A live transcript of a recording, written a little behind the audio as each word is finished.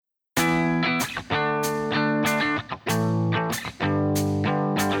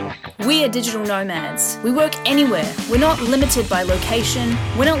We are digital nomads. We work anywhere. We're not limited by location.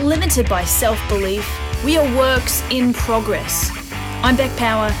 We're not limited by self-belief. We are works in progress. I'm Beck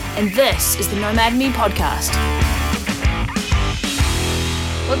Power, and this is the Nomad Me podcast.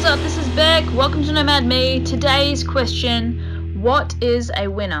 What's up? This is Beck. Welcome to Nomad Me. Today's question, what is a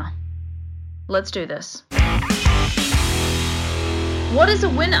winner? Let's do this. What is a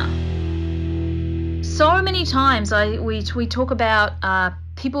winner? So many times we talk about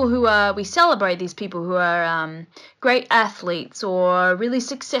people we celebrate these people who are great athletes or really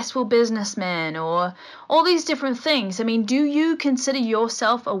successful businessmen or all these different things. I mean, do you consider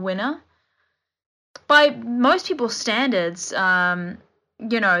yourself a winner? By most people's standards, having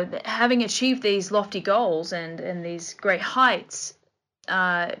achieved these lofty goals and these great heights,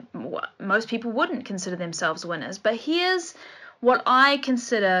 most people wouldn't consider themselves winners. But here's what I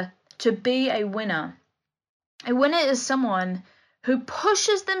consider to be a winner. A winner is someone who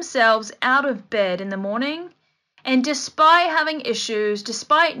pushes themselves out of bed in the morning, and despite having issues,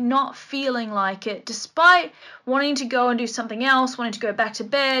 despite not feeling like it, despite wanting to go and do something else, wanting to go back to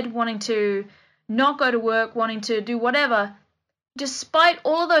bed, wanting to not go to work, wanting to do whatever, despite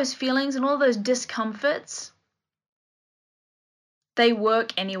all of those feelings and all those discomforts, they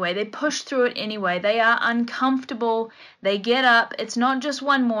work anyway. They push through it anyway. They are uncomfortable. They get up. It's not just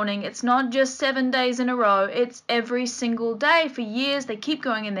one morning. It's not just 7 days in a row. It's every single day for years. They keep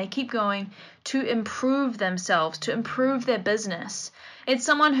going and they keep going to improve themselves, to improve their business. It's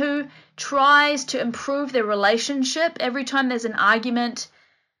someone who tries to improve their relationship. Every time there's an argument,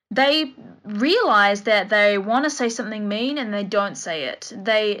 they realize that they want to say something mean and they don't say it.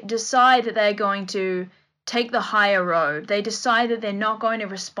 They decide that they're going to take the higher road. They decide that they're not going to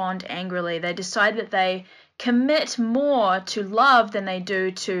respond angrily. They decide that they commit more to love than they do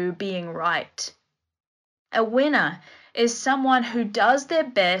to being right. A winner is someone who does their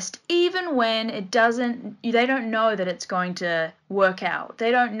best even when they don't know that it's going to work out. They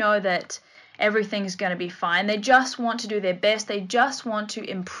don't know that everything's going to be fine. They just want to do their best. They just want to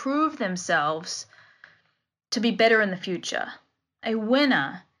improve themselves to be better in the future. A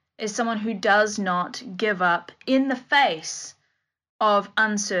winner is someone who does not give up in the face of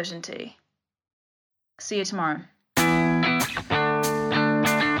uncertainty. See you tomorrow.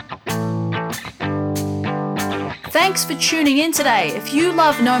 Thanks for tuning in today. If you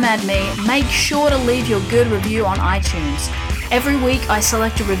love Nomad Me, make sure to leave your good review on iTunes. Every week I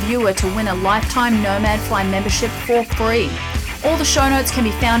select a reviewer to win a lifetime Nomad Fly membership for free. All the show notes can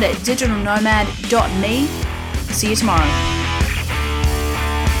be found at digitalnomad.me. See you tomorrow.